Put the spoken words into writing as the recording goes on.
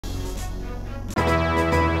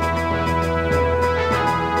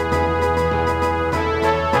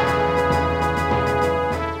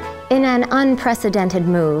In an unprecedented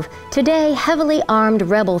move, today heavily armed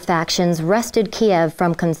rebel factions wrested Kiev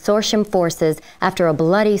from consortium forces after a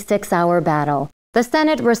bloody 6-hour battle. The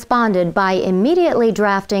Senate responded by immediately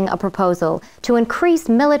drafting a proposal to increase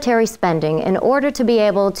military spending in order to be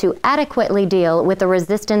able to adequately deal with the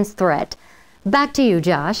resistance threat. Back to you,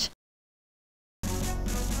 Josh.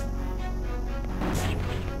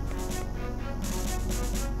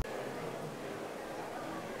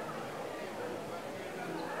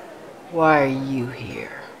 Why are you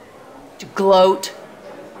here? To gloat?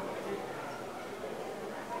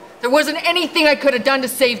 There wasn't anything I could have done to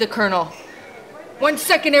save the Colonel. 1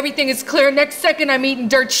 second everything is clear, next second I'm eating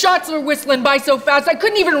dirt. Shots were whistling by so fast I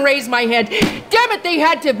couldn't even raise my head. Damn it, they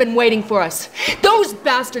had to have been waiting for us. Those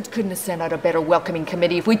bastards couldn't have sent out a better welcoming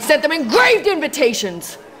committee if we'd sent them engraved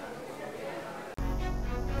invitations.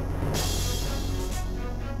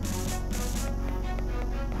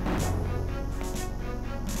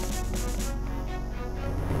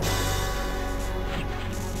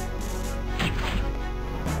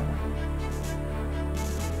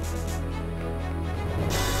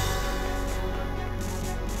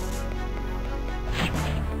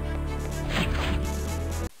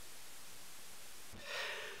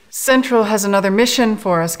 Central has another mission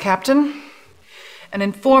for us, Captain. An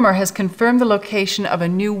informer has confirmed the location of a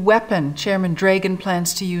new weapon Chairman Dragon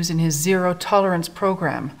plans to use in his zero-tolerance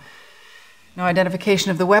program. No identification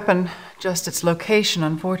of the weapon, just its location,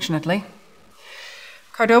 unfortunately.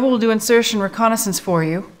 Cardova will do insertion reconnaissance for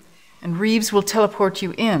you, and Reeves will teleport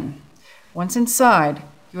you in. Once inside,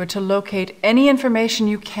 you are to locate any information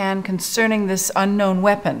you can concerning this unknown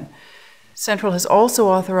weapon. Central has also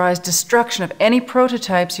authorized destruction of any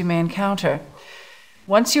prototypes you may encounter.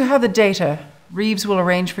 Once you have the data, Reeves will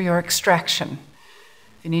arrange for your extraction.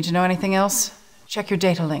 If you need to know anything else, check your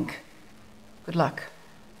data link. Good luck.